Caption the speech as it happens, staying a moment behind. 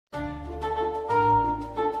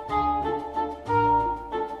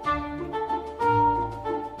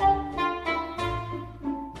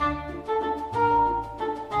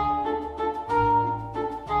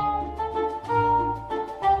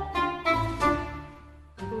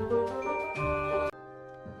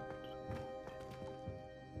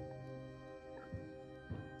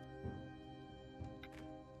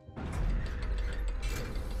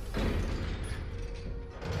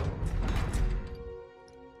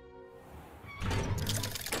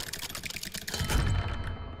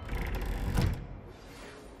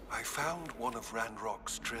found one of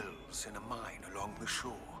Ranrock's drills in a mine along the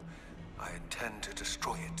shore. I intend to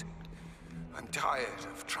destroy it. I'm tired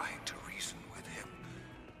of trying to reason with him.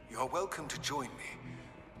 You're welcome to join me,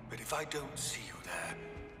 but if I don't see you there,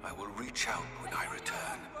 I will reach out when I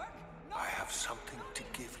return. I have something to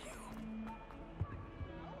give you.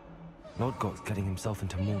 Lodgok's getting himself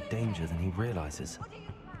into more danger than he realizes.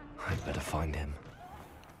 I'd better find him.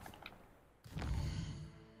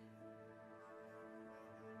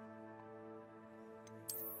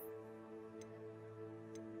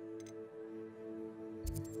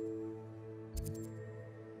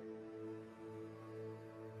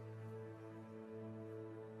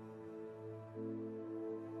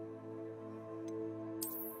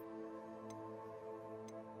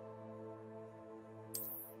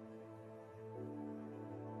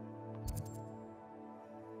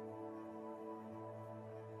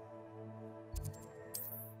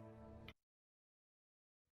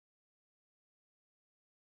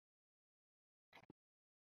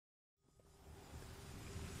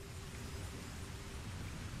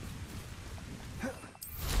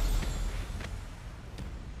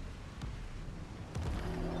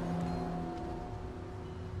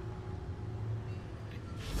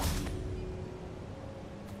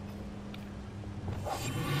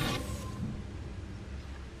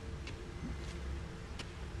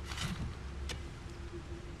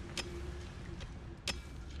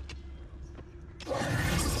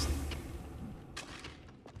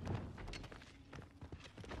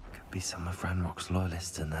 Be some of Ranrock's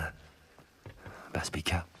loyalists in there. Best be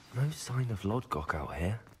careful. No sign of Lodgok out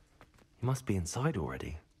here. He must be inside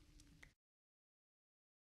already.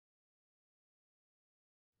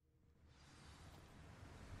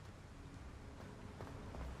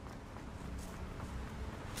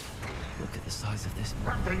 Look at the size of this.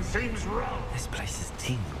 Something seems wrong. This place is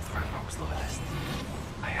teeming with Ranrock's loyalists.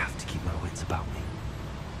 I have to keep my wits about me.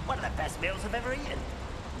 One of the best meals I've ever eaten.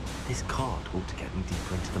 This cart ought to get me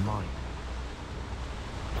deeper into the mine.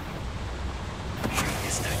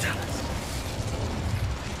 It's no talent.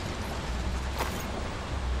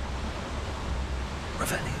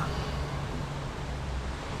 Revelio.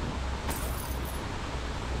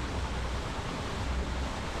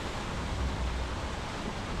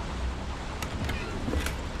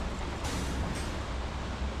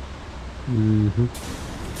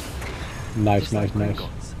 Nice.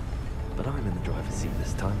 But I'm in the driver's seat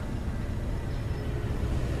this time.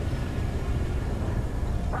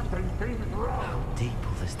 Something seems wrong. How deep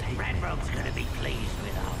will this take me? Ranrock's gonna be pleased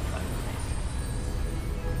with our progress.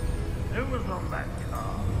 Who was on that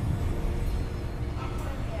car?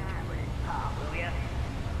 Will ya?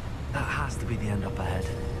 That has to be the end up ahead.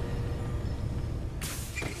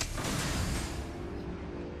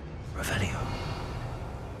 Revelio.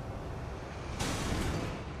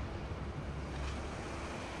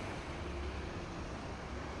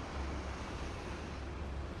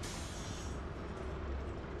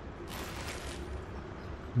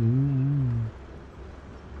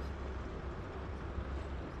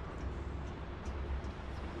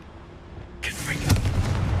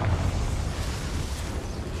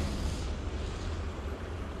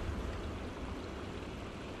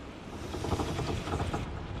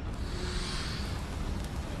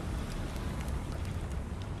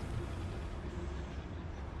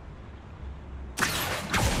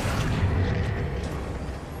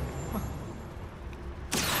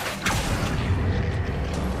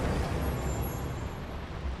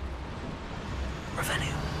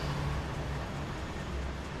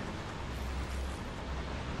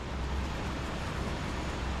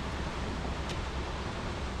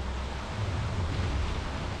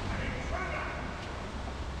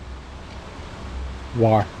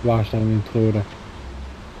 Watch that intruder.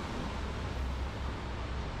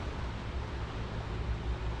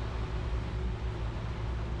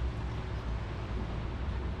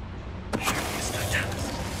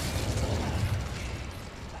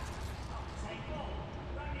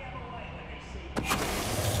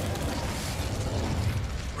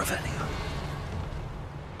 Revelio.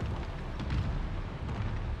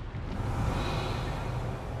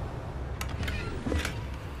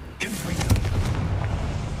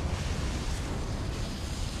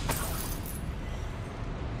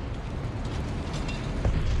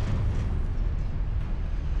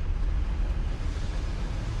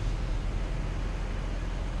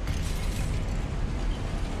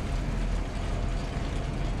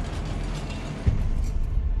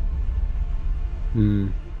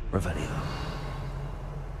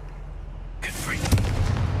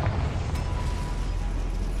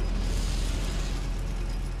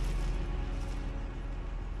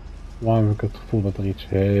 Waarom heb ik het gevoel dat er iets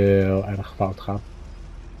heel erg fout gaat?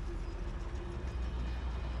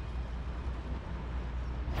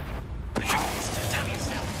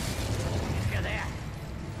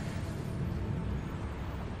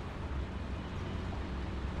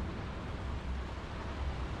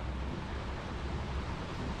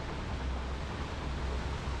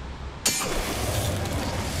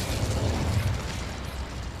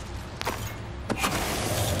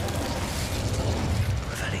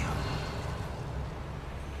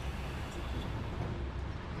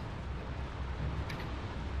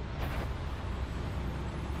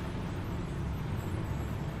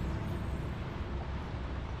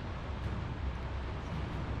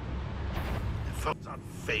 It's not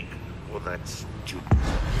fake or that stupid.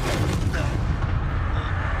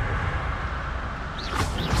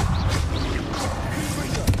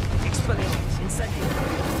 Expelliarmus, incendio.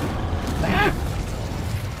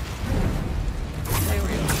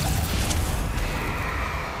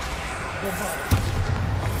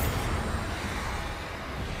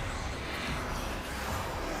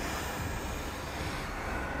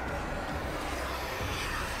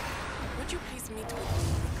 Would you please meet with me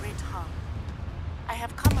in the Great Hall? I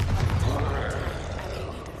have come upon a time and I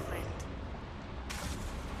need a friend.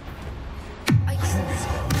 Are you...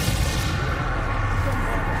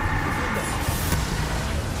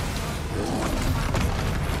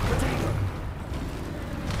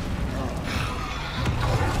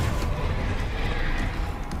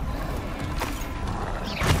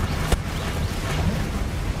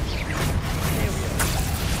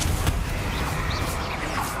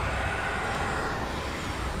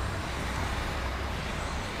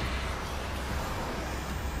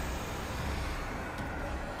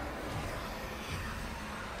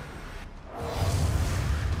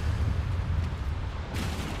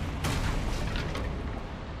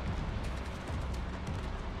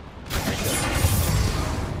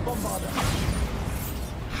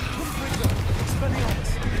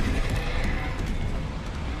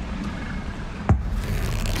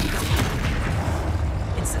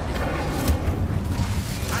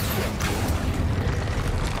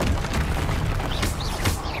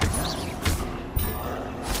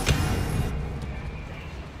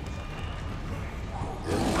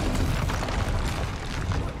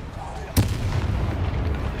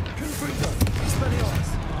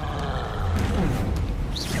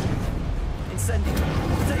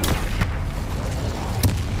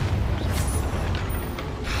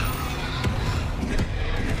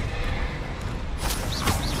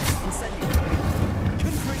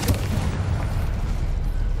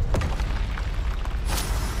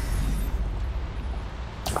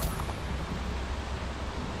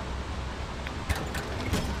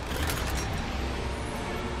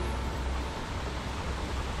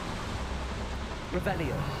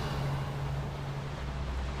 Revelio.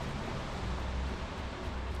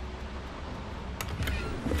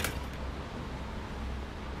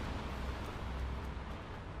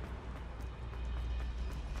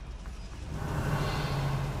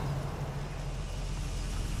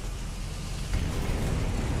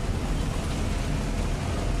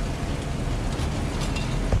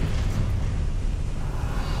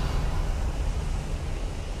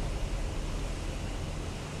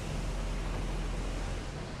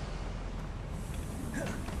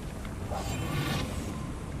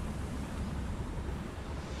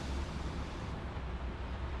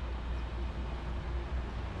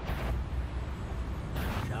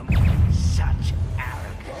 Such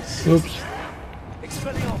arrogance. Oops.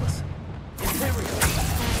 Expelliarmus. Imperial.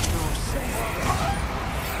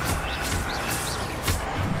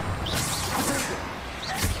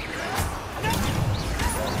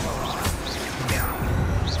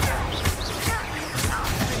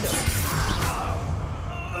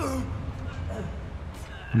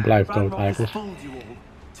 Blijf dood eigenlijk. fooled you all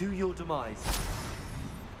to your demise.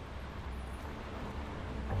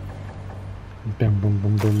 Bam, bam,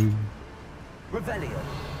 bam, bam. Revelio.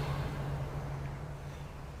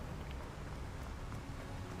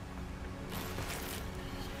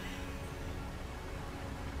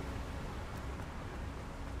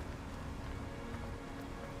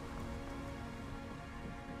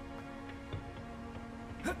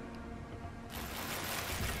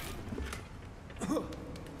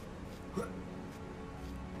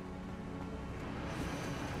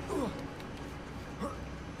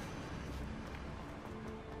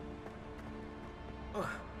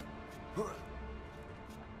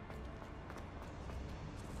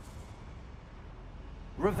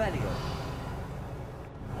 Revelio.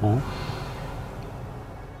 Huh?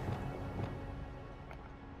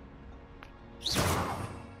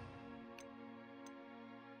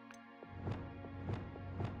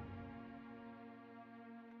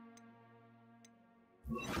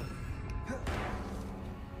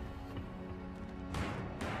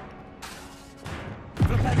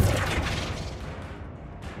 Revelio.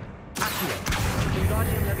 Accio.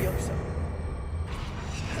 Wingardium Leviosa.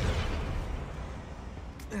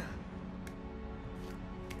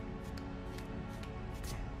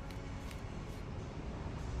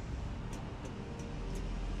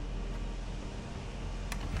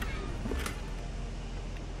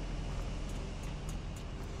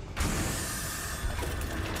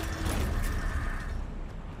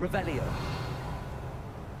 Revelio.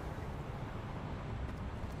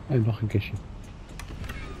 En nog een kistje.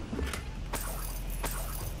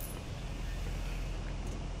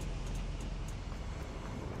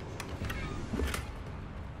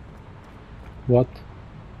 Wat?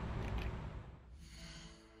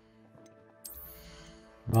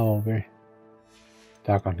 Nou alweer.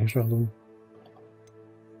 Daar kan ik niks weg doen.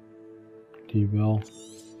 Die wel.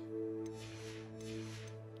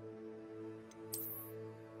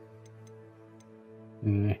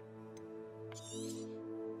 Nee.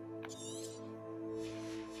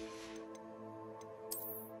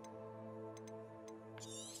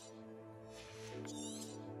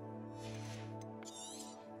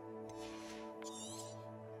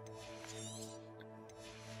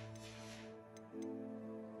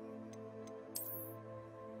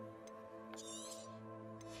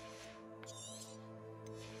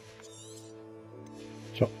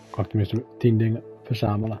 Zo, kan ik tenminste 10 dingen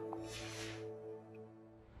verzamelen.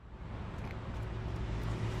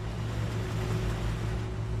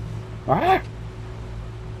 Ah!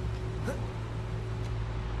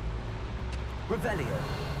 Revelio.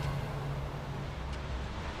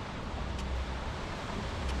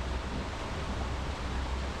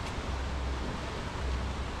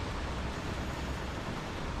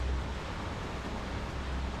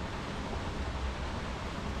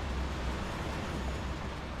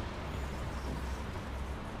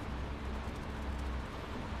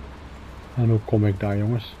 En hoe kom ik daar,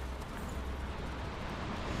 jongens?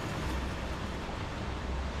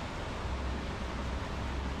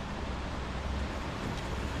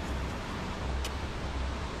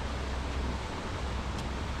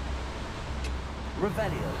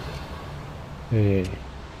 Revelio. Hey.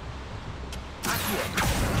 Accio.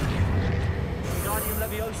 Wingardium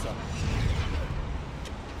Leviosa.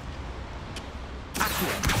 Accio.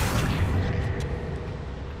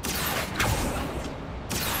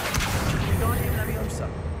 Wingardium Leviosa.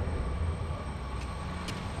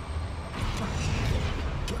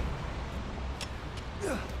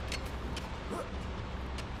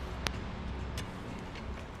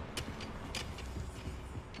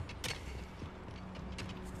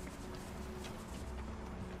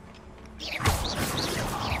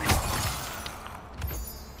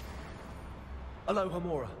 Aloha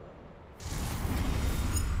Mora.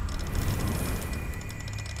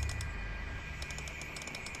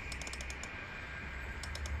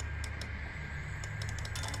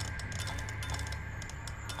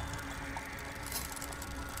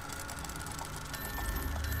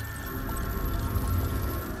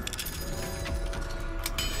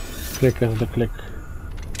 Klikken, de klik.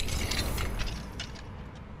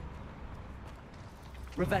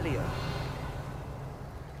 Revelio.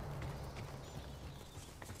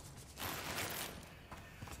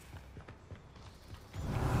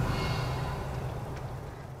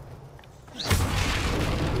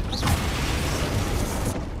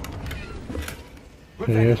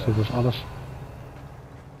 Serieus, dit was alles.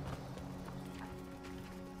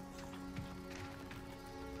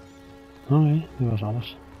 Oh nee, dit was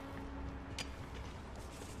alles.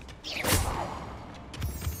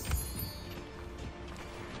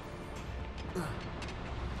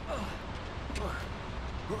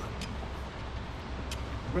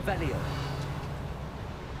 Revelio.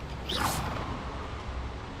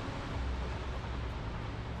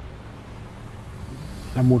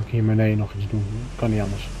 Dan moet ik hier beneden nog iets doen. Kan niet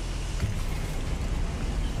anders.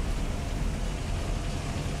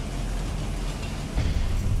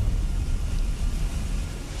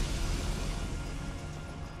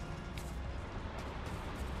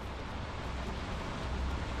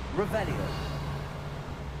 Revelio.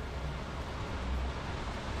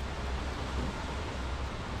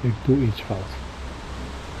 Ik doe iets fout.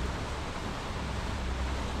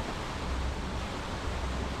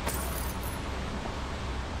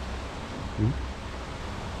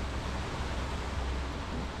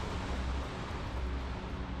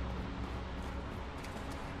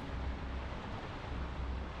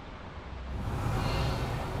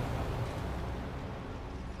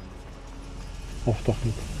 Of toch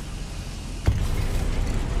niet.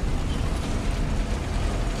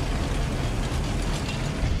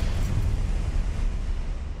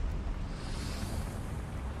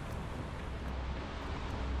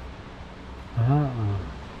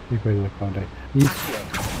 Di quello ricordo.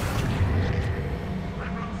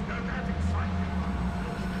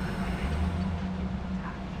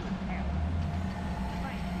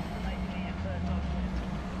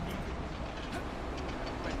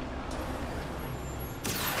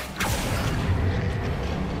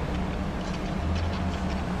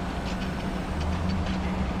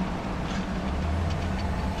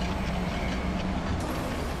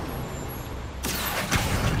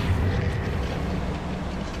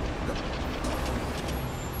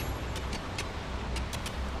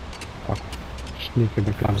 Sneaky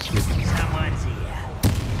become sneaky. Someone's here.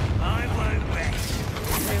 I won't rest.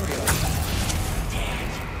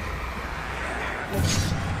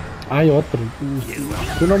 Ai outro.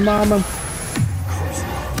 Tu não mama.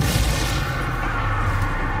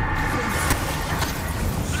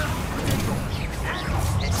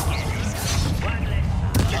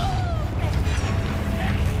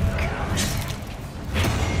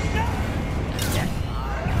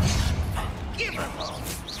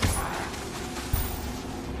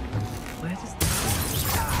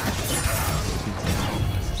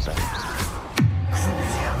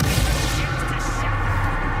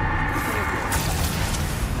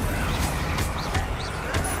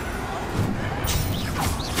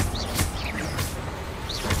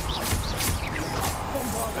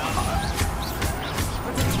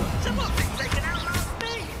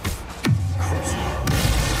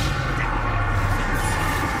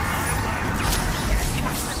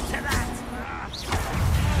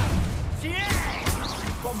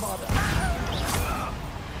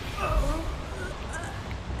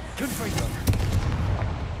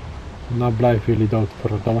 Nou blijven jullie dood,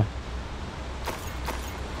 verdomme.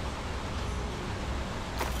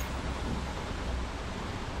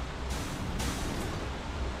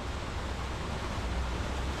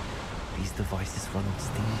 These devices run on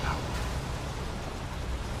steam power.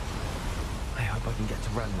 I hope I can get to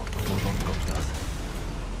Ranrock before Lodgok does.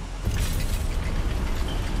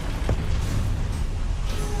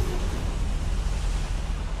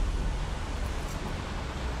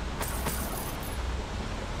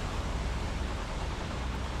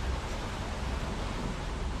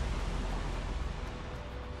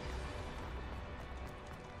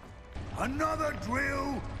 Another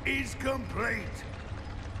drill is complete.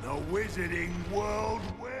 The wizarding world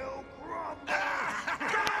will crumble.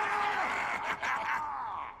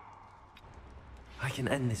 I can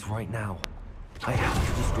end this right now. I have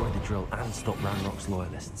to destroy the drill and stop Ranrock's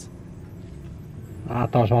loyalists.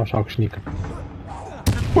 Taas vaan saako sneaker.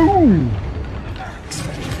 Boom!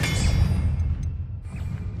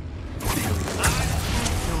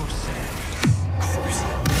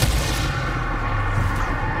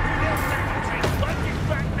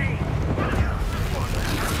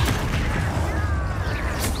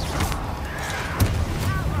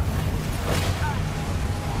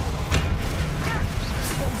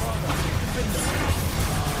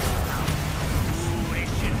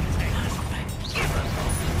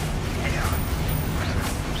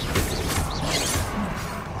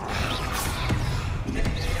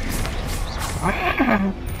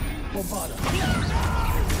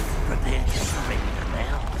 Prepare to surrender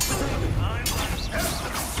now.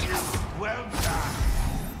 Well done.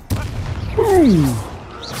 Boom!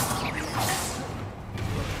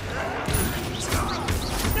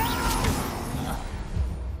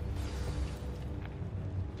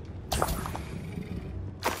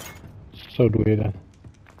 Zo doe je dat.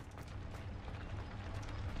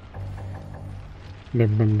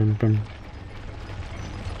 Bum bum bum bum.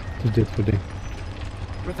 Wat is dit voor ding?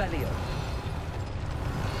 Revelio.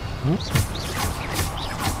 Huh?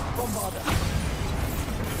 Bombarda.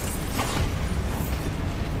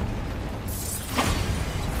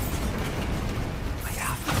 I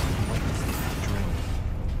have to witness this drill.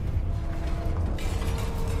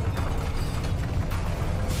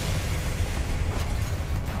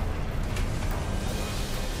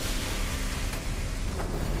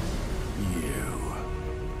 You.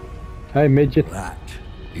 Hey midget. That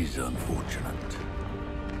is unfortunate.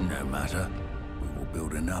 No matter, we will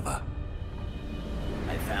build another.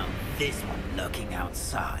 I found this one lurking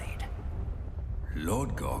outside.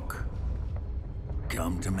 Lodgok,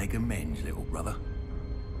 come to make amends, little brother.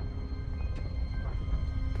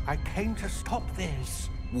 I came to stop this.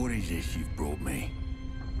 What is this you've brought me?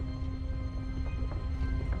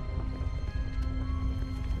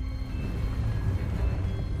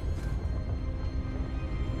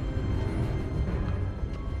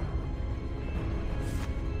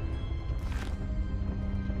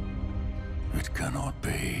 It cannot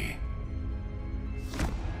be.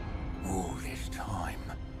 All this time,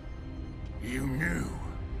 you knew.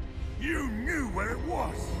 You knew where it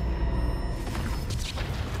was!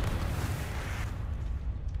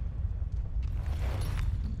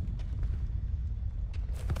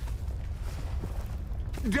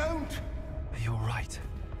 Don't! Are you alright?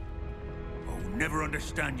 I'll never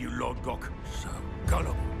understand you, Lodgok. So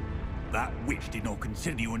gullible. That witch did not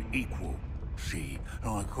consider you an equal. She,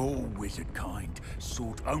 like all wizard kind,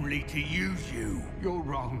 sought only to use you. You're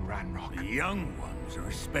wrong, Ranrock. The young ones are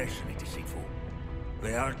especially deceitful.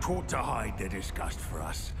 They are taught to hide their disgust for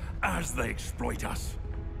us, as they exploit us.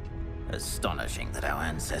 Astonishing that our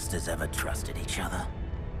ancestors ever trusted each other.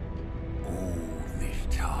 All this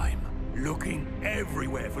time, looking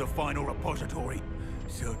everywhere for the final repository,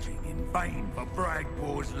 searching in vain for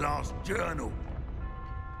Bragpor's last journal.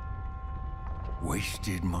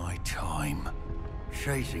 Wasted my time,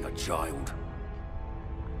 chasing a child.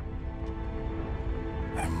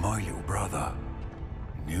 And my little brother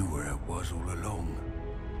knew where it was all along.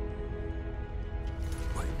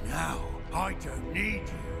 But now, I don't need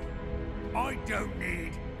you. I don't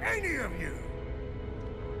need any of you.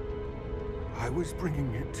 I was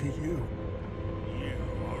bringing it to you. You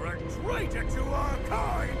are a traitor to our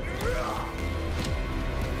kind!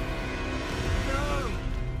 No!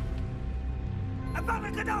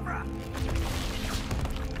 Abacadabra!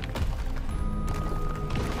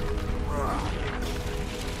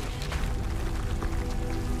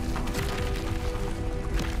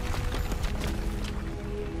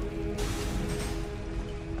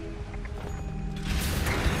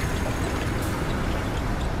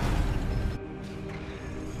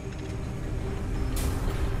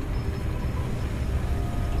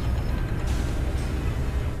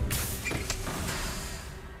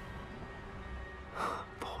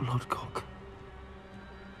 Poor Lodgok.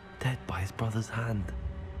 Dead by his brother's hand.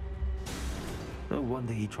 No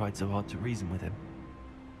wonder he tried so hard to reason with him.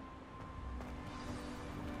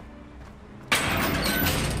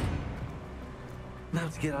 Now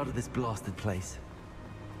to get out of this blasted place.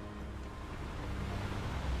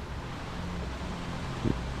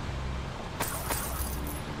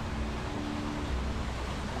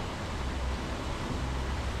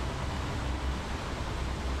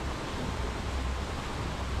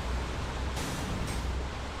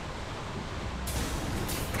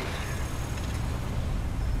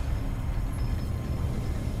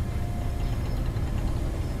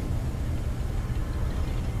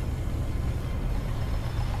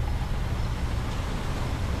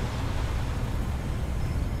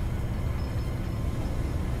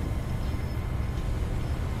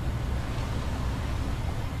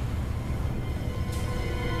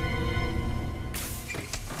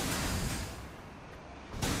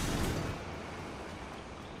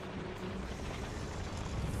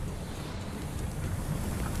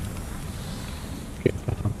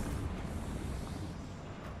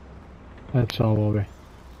 That's all over.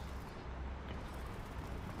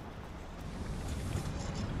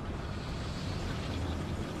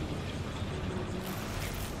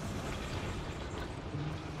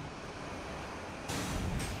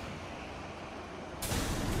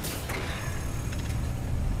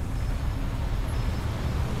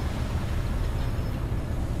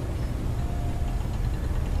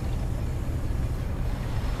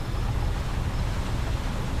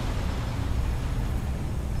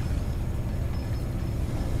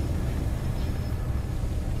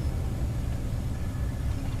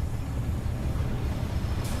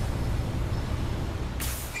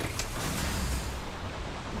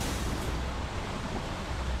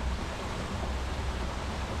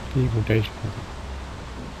 Teleportation.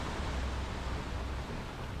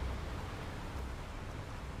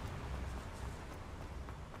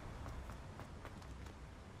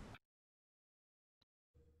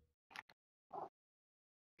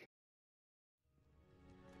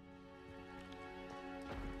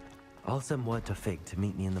 I'll send word to Fig to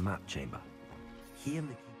meet me in the map chamber. He and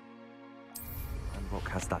the Ranrock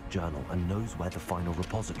has that journal and knows where the final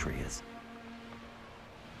repository is.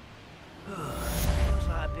 Looks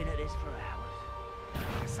like I've been at this for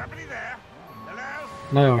hours. Is somebody there?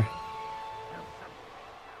 Hello? No.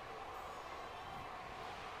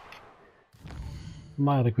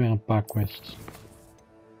 Maar had ik weer een paar quests.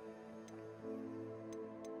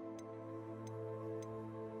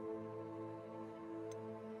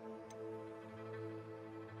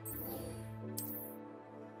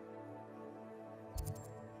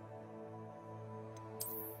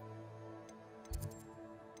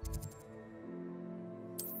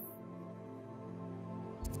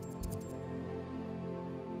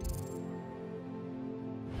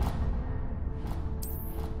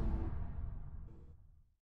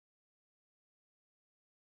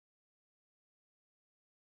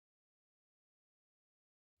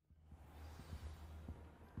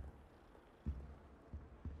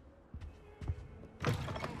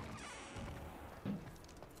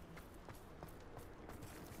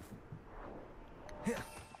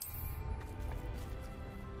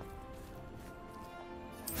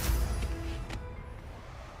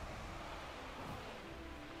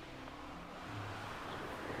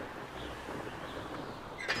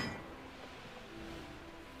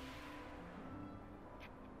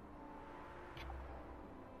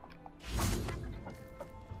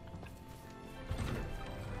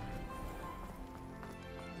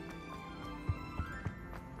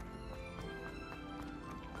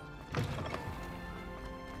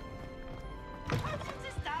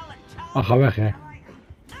 Ah, ga weg, hè.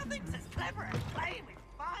 Nothing's as clever as playing with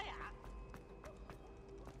fire.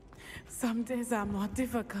 Some days are more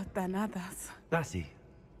difficult than others. Lassie,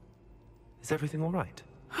 is everything all right?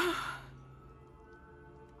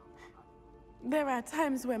 There are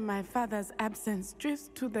times when my father's absence drifts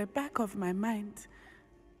to the back of my mind,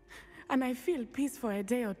 and I feel peace for a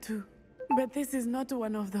day or two. But this is not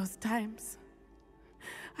one of those times.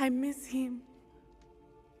 I miss him.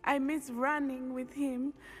 I miss running with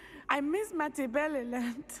him. I miss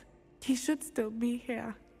Matibeleland. He should still be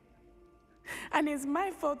here. And it's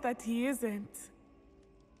my fault that he isn't.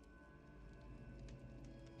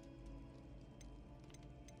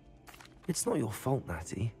 It's not your fault,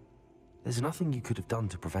 Natty. There's nothing you could have done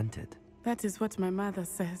to prevent it. That is what my mother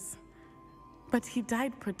says. But he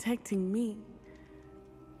died protecting me.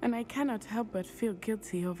 And I cannot help but feel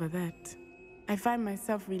guilty over that. I find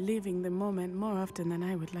myself reliving the moment more often than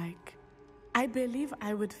I would like. I believe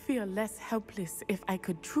I would feel less helpless if I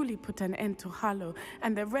could truly put an end to Harlow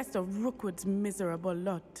and the rest of Rookwood's miserable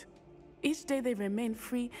lot. Each day they remain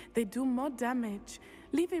free, they do more damage,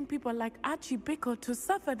 leaving people like Archie Bickle to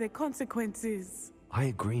suffer the consequences. I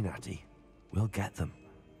agree, Natty. We'll get them.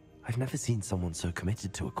 I've never seen someone so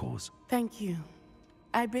committed to a cause. Thank you.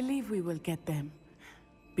 I believe we will get them,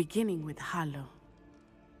 beginning with Harlow.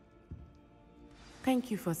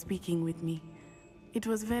 Thank you for speaking with me. It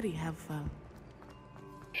was very helpful.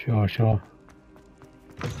 Sure, sure.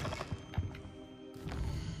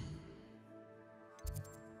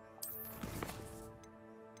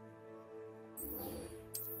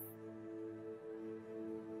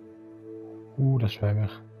 Dat is ver weg.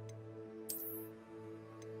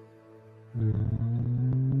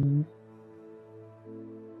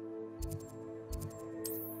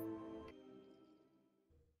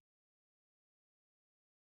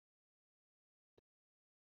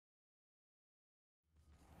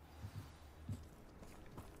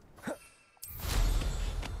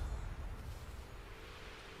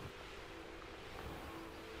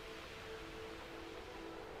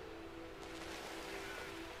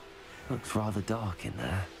 Looks rather dark in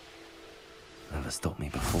there. Never stopped me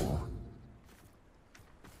before.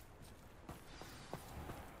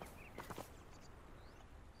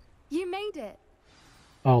 You made it.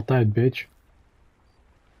 Altijd, bitch.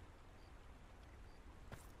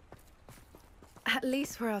 At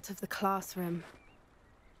least we're out of the classroom.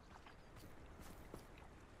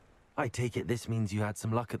 I take it this means you had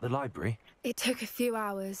some luck at the library? It took a few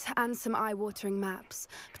hours and some eye-watering maps,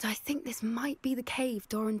 but I think this might be the cave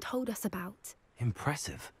Doran told us about.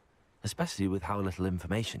 Impressive. Especially with how little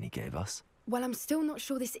information he gave us. Well, I'm still not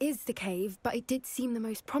sure this is the cave, but it did seem the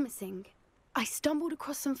most promising. I stumbled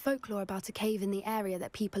across some folklore about a cave in the area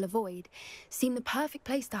that people avoid. Seemed the perfect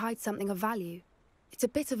place to hide something of value. It's a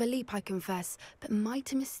bit of a leap, I confess, but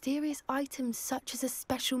might a mysterious item such as a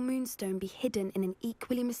special moonstone be hidden in an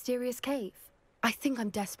equally mysterious cave? I think I'm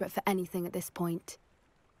desperate for anything at this point.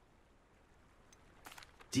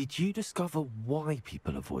 Did you discover why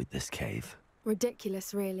people avoid this cave?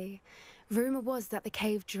 Ridiculous, really. Rumor was that the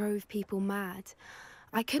cave drove people mad.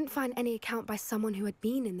 I couldn't find any account by someone who had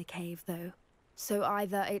been in the cave, though. So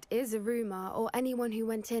either it is a rumor, or anyone who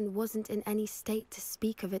went in wasn't in any state to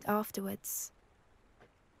speak of it afterwards.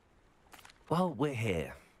 Well, we're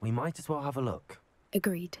here. We might as well have a look.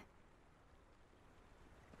 Agreed.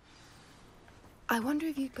 I wonder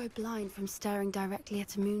if you'd go blind from staring directly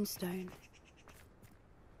at a moonstone.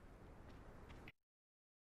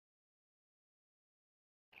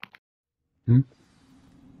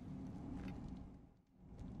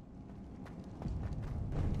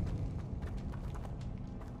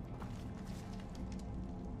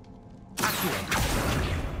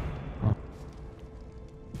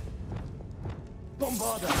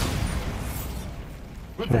 Bombarda!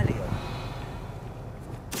 Revelio!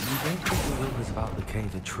 You don't think the rumors about the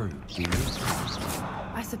cave are true, do you?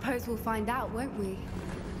 I suppose we'll find out, won't we?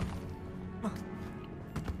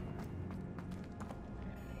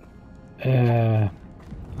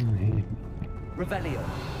 Revelio!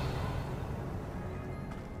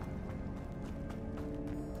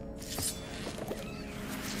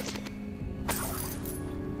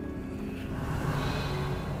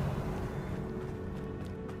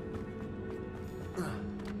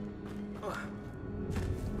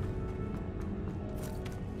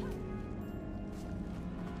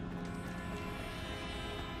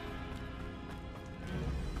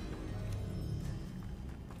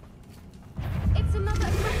 It's another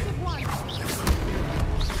aggressive one!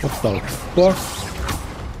 What the fuck?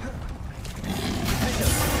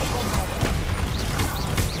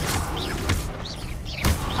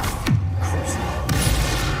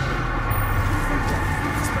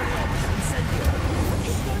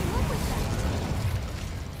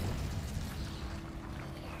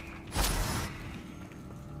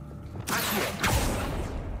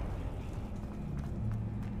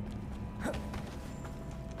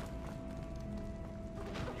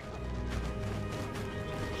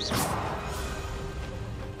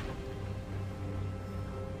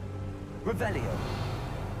 Revelio.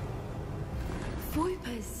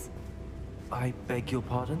 Voipers. I beg your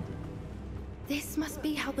pardon? This must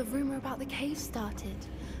be how the rumor about the cave started.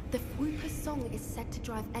 The Whooper song is said to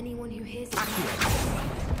drive anyone who hears it.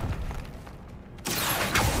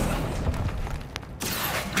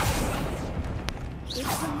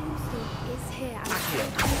 If the monster is here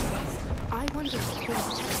and I wonder if it's been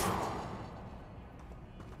tested.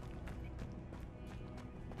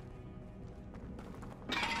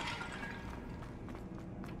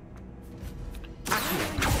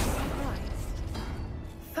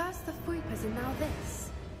 First the Whoopers and now this.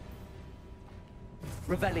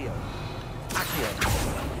 Revelio. Accio.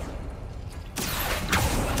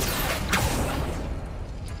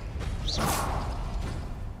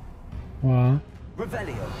 What?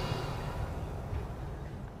 Revelio.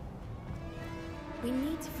 We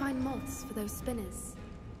need to find moths for those spinners.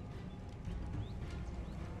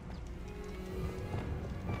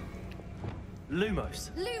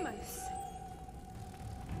 Lumos. Lumos!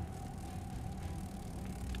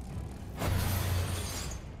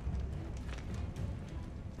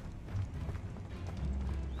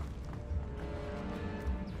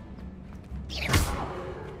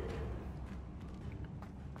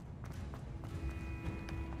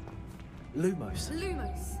 Lumos.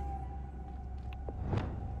 Lumos!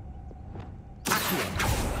 Accio.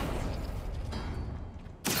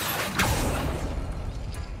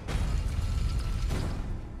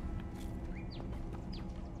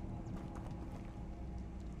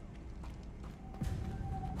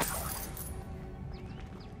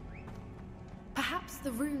 Perhaps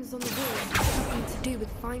the runes on the walls have something to do with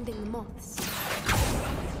finding the moths.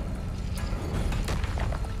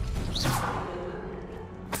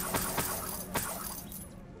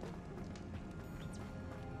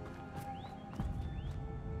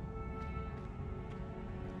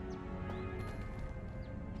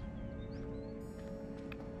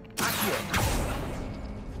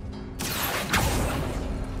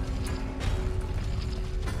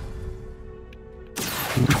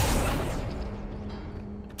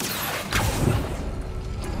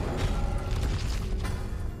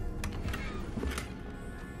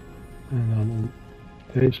 En dan om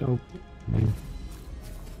deze open. Nee.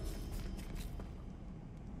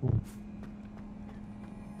 Oh.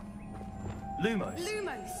 Lumos.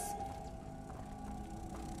 Lumos!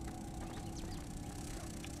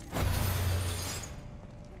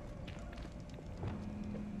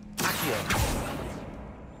 Accio.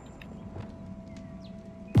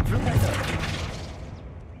 Flumendo.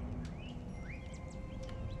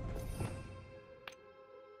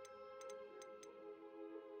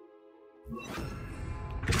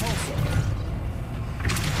 Pulsar.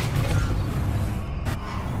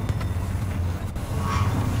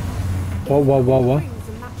 What? Rings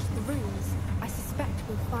and match the runes. I suspect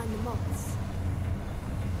we'll find the moths.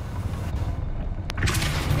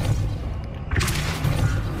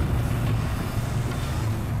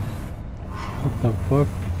 What the fuck?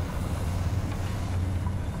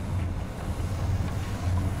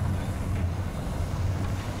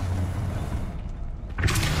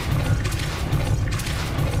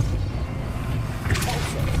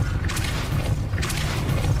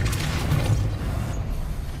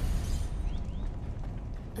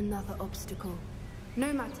 Another obstacle.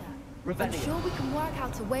 No matter. I'm Revelio. sure we can work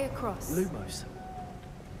out a way across. Lumos.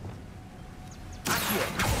 Accio.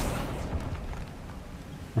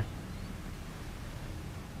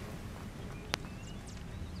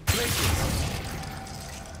 Glacius.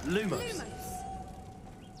 Lumos. Lumos!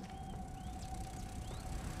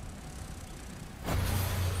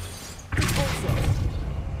 Pulsar.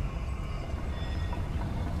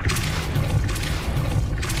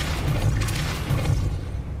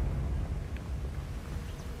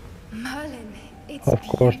 Merlin, it's Of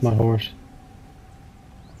course, my beautiful. horse.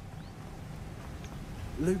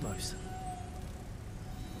 Lumos.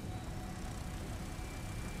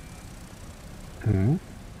 Hmm?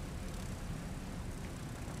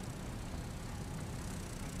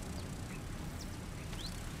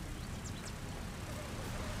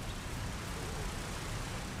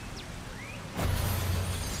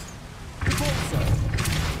 Pulsar.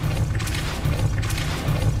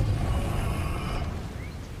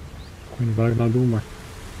 Ik weet niet wat ik nou doe, maar...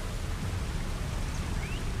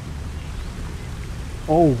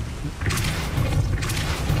 Oh!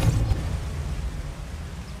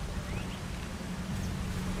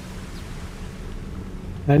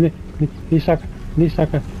 Nee, nee, niet zakken, niet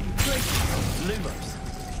zakken. Lumos.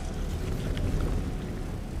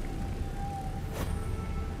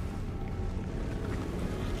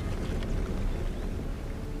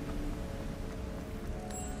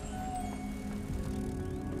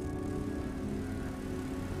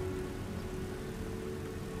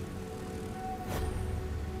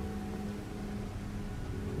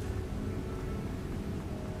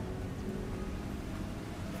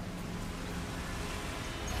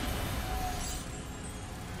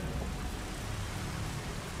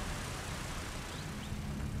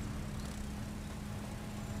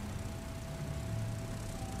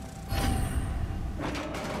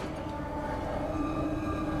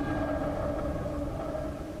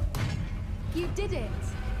 did it!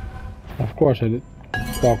 Of course I did.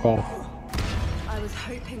 Fuck off. I was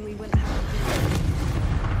hoping we wouldn't have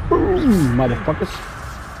to. Boom, motherfuckers.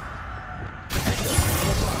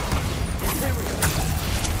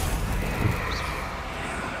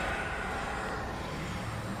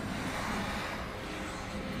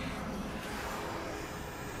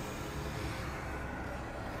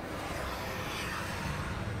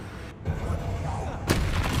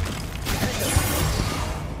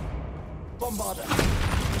 Bombarder.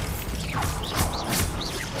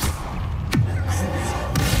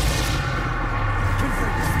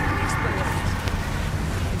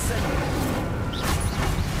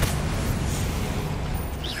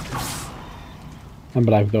 En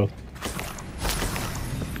blijf dood.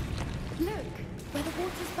 Look, where the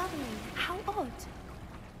water's bubbling. How odd.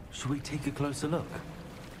 Should we take a closer look?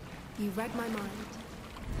 You read my mind.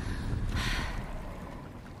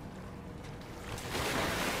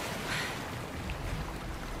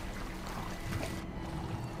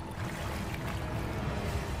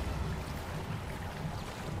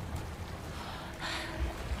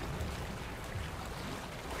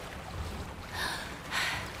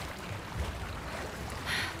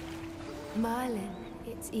 Merlin,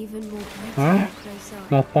 it's even more beautiful Huh? close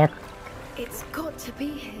up. Not tak. It's got to be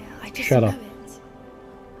here. I just Shut know up. it.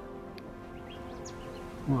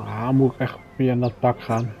 Moet ik echt via dat dak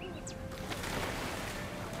gaan.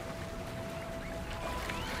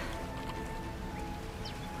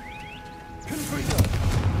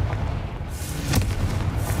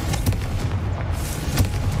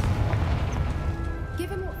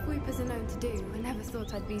 Given what swoopers are known to do, I never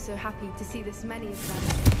thought I'd be so happy to see this many of them.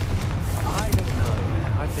 I don't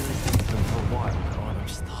know. I've been listening to them for a while now, and I'm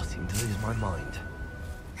starting to lose my mind.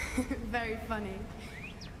 Very funny.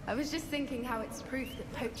 I was just thinking how it's proof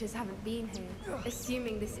that poachers haven't been here,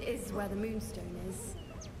 assuming this is where the Moonstone is.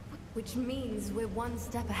 Which means we're one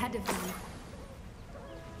step ahead of them.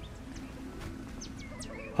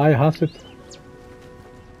 Hij haast het.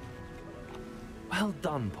 Well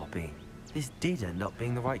done, Poppy. This did end up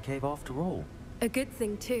being the right cave after all. A good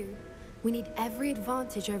thing too. We need every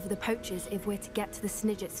advantage over the poachers if we're to get to the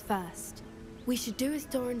Snidgets first. We should do as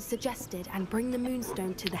Doran suggested and bring the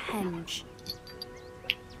Moonstone to the henge.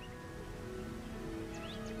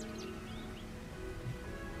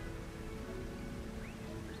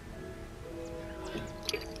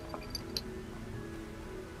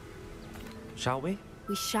 Shall we?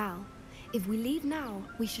 We shall. If we leave now,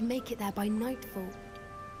 we should make it there by nightfall.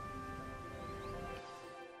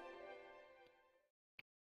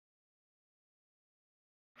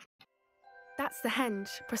 That's the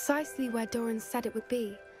henge, precisely where Doran said it would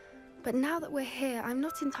be. But now that we're here, I'm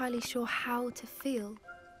not entirely sure how to feel.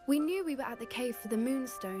 We knew we were at the cave for the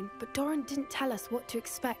Moonstone, but Doran didn't tell us what to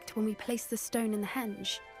expect when we placed the stone in the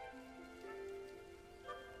henge.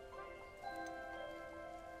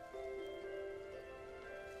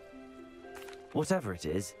 Whatever it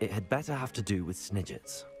is, it had better have to do with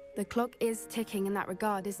Snidgets. The clock is ticking in that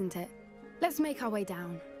regard, isn't it? Let's make our way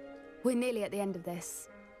down. We're nearly at the end of this.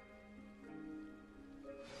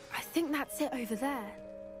 I think that's it over there.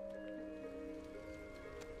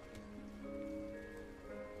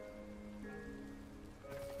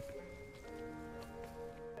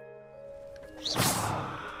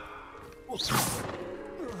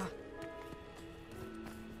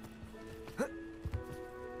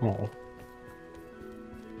 Oh.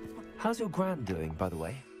 How's your Gran doing, by the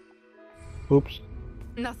way? Oops.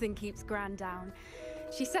 Nothing keeps Gran down.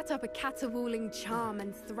 She set up a caterwauling charm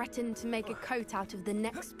and threatened to make a coat out of the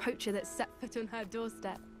next poacher that set foot on her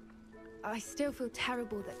doorstep. I still feel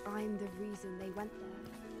terrible that I'm the reason they went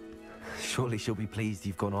there. Surely she'll be pleased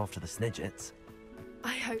you've gone after the Snidgets.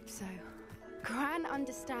 I hope so. Gran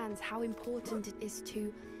understands how important it is to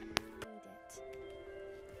lead it.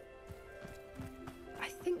 I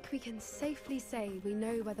think we can safely say we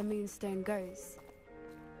know where the Moonstone goes.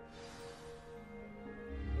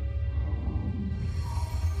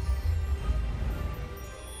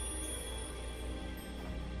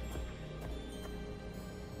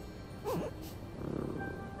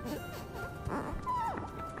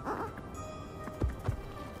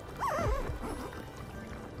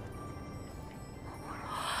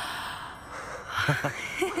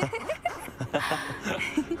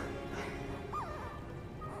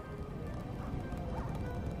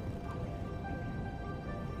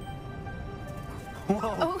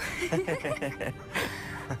 Whoa! Oh.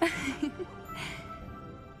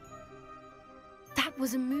 That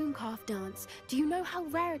was a mooncalf dance. Do you know how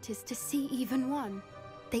rare it is to see even one?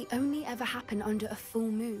 They only ever happen under a full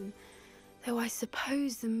moon. Though I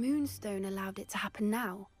suppose the Moonstone allowed it to happen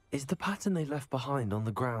now. Is the pattern they left behind on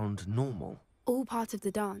the ground normal? all part of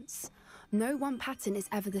the dance. No one pattern is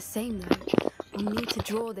ever the same, though. We'll need to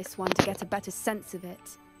draw this one to get a better sense of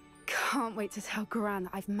it. Can't wait to tell Gran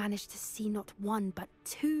that I've managed to see not one, but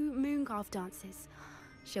 2 Mooncarve dances.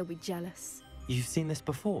 She'll be jealous. You've seen this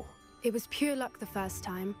before? It was pure luck the first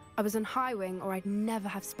time. I was on Highwing, or I'd never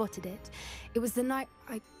have spotted it. It was the night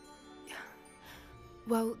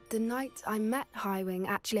Well, the night I met Highwing,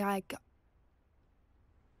 actually,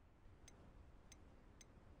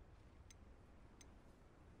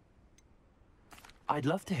 I'd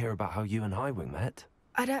love to hear about how you and Highwing met.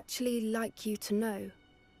 I'd actually like you to know.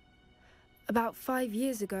 About 5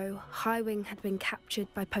 years ago, Highwing had been captured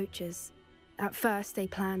by poachers. At first, they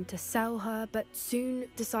planned to sell her, but soon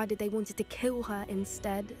decided they wanted to kill her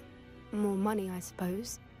instead. More money, I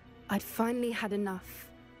suppose. I'd finally had enough.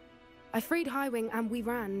 I freed Highwing and we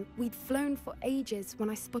ran. We'd flown for ages when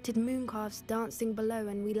I spotted Mooncarves dancing below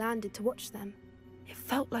and we landed to watch them. It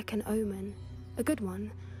felt like an omen. A good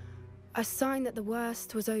one. A sign that the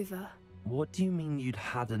worst was over. What do you mean you'd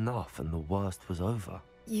had enough and the worst was over?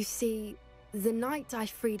 You see, the night I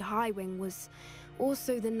freed Highwing was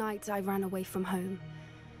also the night I ran away from home.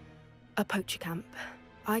 A poacher camp.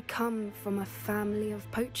 I come from a family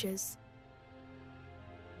of poachers.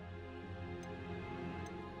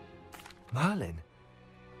 Merlin?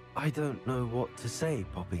 I don't know what to say,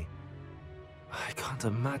 Poppy. I can't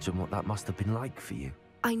imagine what that must have been like for you.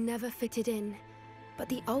 I never fitted in, but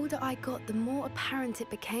the older I got, the more apparent it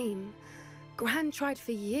became. Gran tried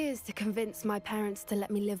for years to convince my parents to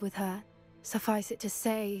let me live with her. Suffice it to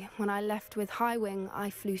say, when I left with Highwing, I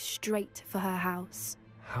flew straight for her house.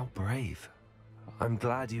 How brave. I'm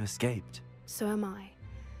glad you escaped. So am I.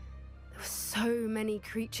 There were so many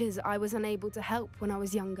creatures I was unable to help when I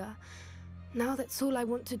was younger. Now that's all I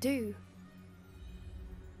want to do.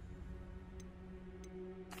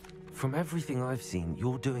 From everything I've seen,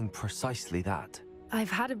 you're doing precisely that.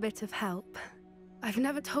 I've had a bit of help. I've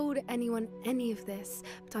never told anyone any of this,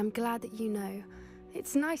 but I'm glad that you know.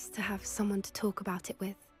 It's nice to have someone to talk about it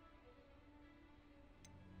with.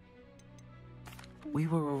 We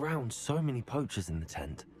were around so many poachers in the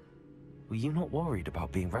tent. Were you not worried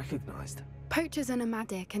about being recognized? Poachers are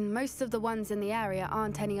nomadic, and most of the ones in the area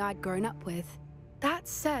aren't any I'd grown up with. That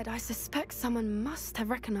said, I suspect someone must have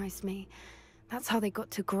recognized me. That's how they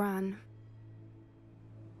got to Gran.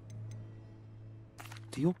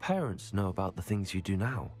 Do your parents know about the things you do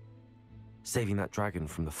now? Saving that dragon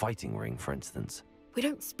from the fighting ring, for instance. We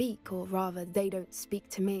don't speak, or rather, they don't speak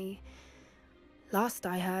to me. Last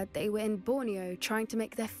I heard, they were in Borneo trying to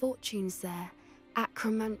make their fortunes there.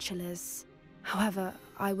 Acromantulas. However,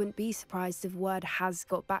 I wouldn't be surprised if word has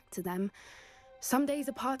got back to them. Some days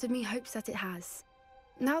a part of me hopes that it has.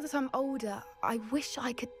 Now that I'm older, I wish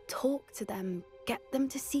I could talk to them, get them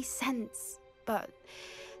to see sense. But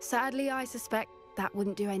sadly, I suspect that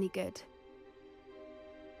wouldn't do any good.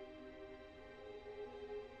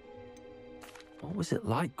 What was it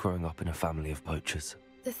like growing up in a family of poachers?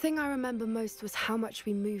 The thing I remember most was how much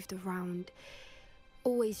we moved around.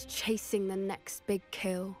 Always chasing the next big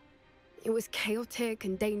kill. It was chaotic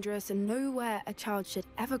and dangerous, and nowhere a child should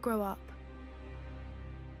ever grow up.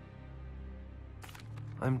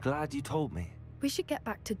 I'm glad you told me. We should get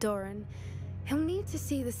back to Doran. He'll need to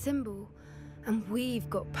see the symbol, and we've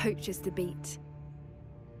got poachers to beat.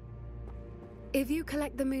 If you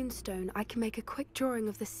collect the moonstone, I can make a quick drawing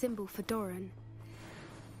of the symbol for Doran.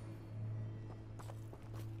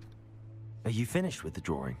 Are you finished with the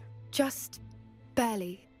drawing? Just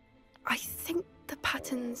barely. I think the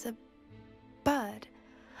pattern's a bird.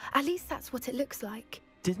 At least that's what it looks like.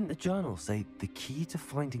 Didn't the journal say the key to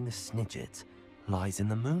finding the Snidget lies in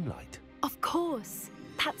the moonlight? Of course.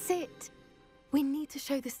 That's it. We need to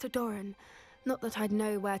show this to Doran. Not that I'd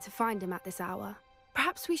know where to find him at this hour.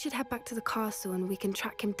 Perhaps we should head back to the castle and we can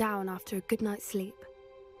track him down after a good night's sleep.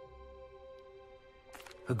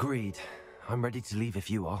 Agreed. I'm ready to leave if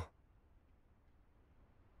you are.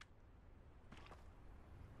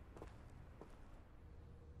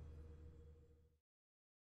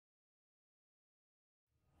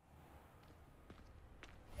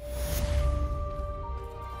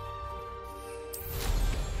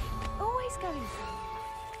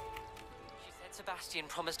 Sebastian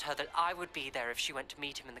promised her that I would be there if she went to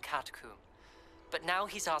meet him in the catacomb. But now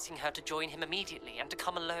he's asking her to join him immediately and to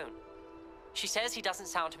come alone. She says he doesn't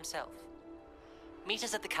sound himself. Meet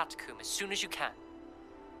us at the catacomb as soon as you can.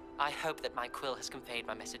 I hope that my quill has conveyed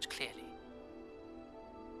my message clearly.